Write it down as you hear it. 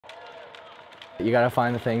You got to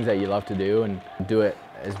find the things that you love to do and do it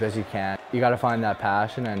as best you can. You got to find that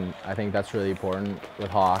passion, and I think that's really important with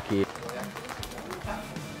hockey.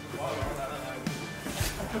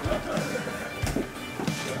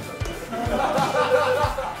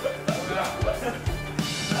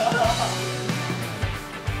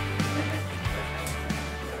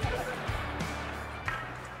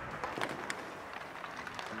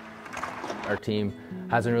 Our team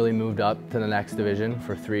hasn't really moved up to the next division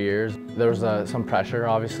for 3 years. There was some pressure,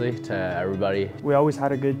 obviously, to everybody. We always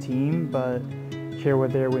had a good team, but here or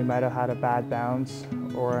there we might have had a bad bounce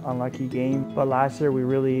or unlucky game. But last year we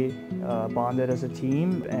really bonded as a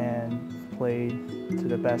team and played to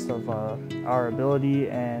the best of our ability,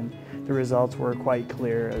 and the results were quite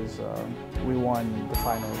clear as we won the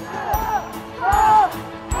finals.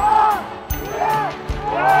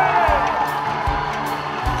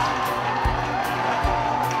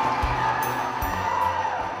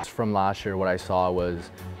 From last year, what I saw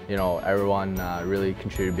was, everyone really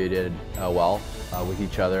contributed well with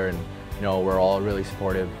each other, and we're all really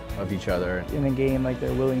supportive of each other. In a game, like,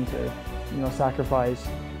 they're willing to, sacrifice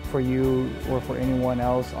for you or for anyone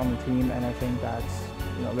else on the team, and I think that's,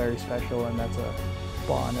 very special, and that's a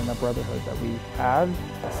bond and a brotherhood that we have.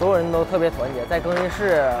 所有人都特别团结，在更衣室，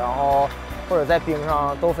然后或者在冰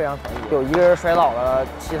上都非常团结。有一个人摔倒了，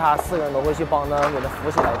其他4个人都会去帮他给他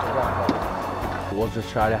扶起来，就这样的。 We'll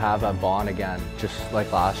just try to have that bond again, just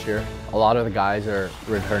like last year. A lot of the guys are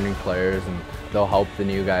returning players, and they'll help the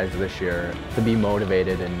new guys this year to be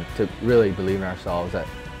motivated and to really believe in ourselves that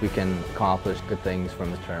we can accomplish good things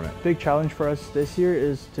from this tournament. Big challenge for us this year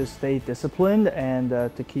is to stay disciplined and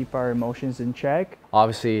to keep our emotions in check.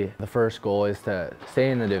 Obviously, the first goal is to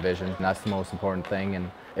stay in the division, and that's the most important thing.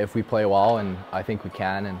 And if we play well, and I think we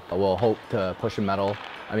can, and we'll hope to push a medal.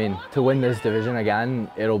 I mean, to win this division again,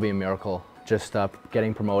 it'll be a miracle. Just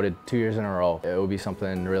getting promoted 2 years in a row, it will be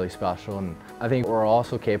something really special, and I think we're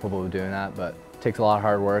also capable of doing that, but it takes a lot of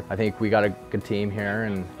hard work. I think we got a good team here,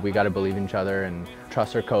 and we got to believe in each other and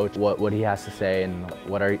trust our coach, what he has to say and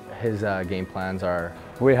what his game plans are.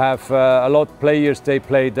 We have a lot of players, they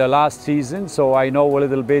played last season, so I know a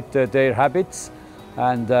little bit their habits,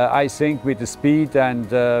 and I think with the speed and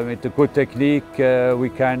with the good technique we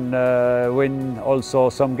can win also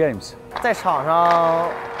some games. 在场上，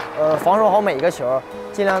防守好每一个球，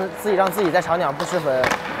尽量让自己在场上不失分，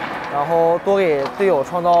然后多给队友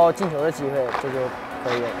创造进球的机会，这就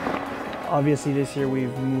可以了。Obviously, this year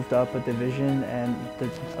we've moved up a division, and the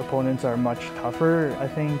opponents are much tougher. I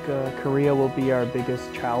think Korea will be our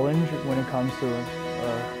biggest challenge when it comes to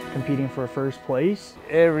competing for first place.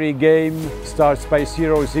 Every game starts by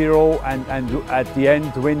 0-0, and at the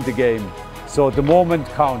end win the game. So the moment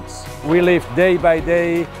counts. We live day by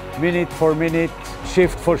day, minute for minute,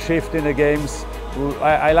 shift for shift in the games.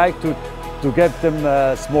 I like to get them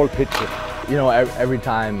a small picture. Every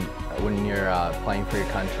time when you're playing for your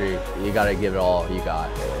country, you got to give it all you got.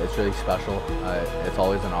 It's really special. It's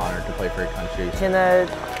always an honor to play for your country. 现在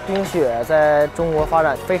冰雪在中国发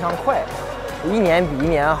展非常快，一年比一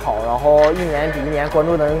年好，然后一年比一年关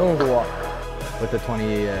注的人更多。 With the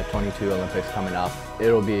 2022 Olympics coming up,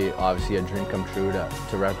 it'll be obviously a dream come true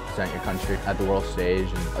to represent your country at the world stage.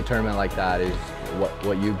 And a tournament like that is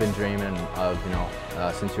what you've been dreaming of,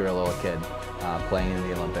 since you were a little kid, playing in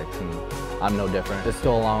the Olympics. And I'm no different. It's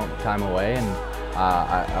still a long time away, and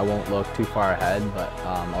I won't look too far ahead, but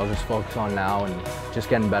I'll just focus on now and just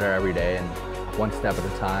getting better every day, and one step at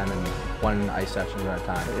a time and one ice session at a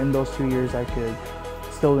time. In those 2 years, I could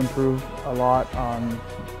still improve a lot on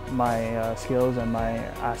my skills and my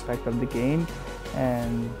aspect of the game,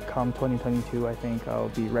 and come 2022 I think I'll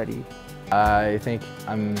be ready. I think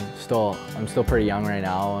I'm still pretty young right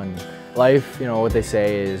now, and life, what they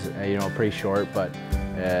say is pretty short, but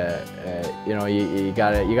you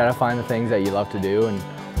gotta find the things that you love to do,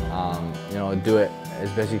 and do it as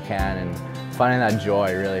best you can, and finding that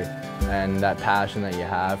joy really, and that passion that you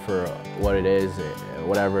have for what it is,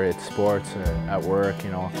 whatever it's sports or at work,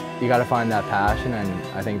 you got to find that passion, and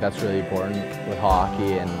I think that's really important with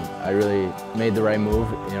hockey, and I really made the right move,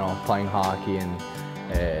 playing hockey, and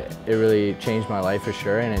it really changed my life for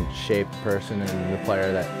sure, and it shaped the person and the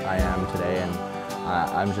player that I am today, and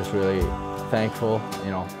I'm just really thankful,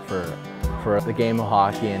 for the game of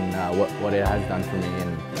hockey and what it has done for me,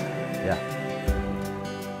 and yeah.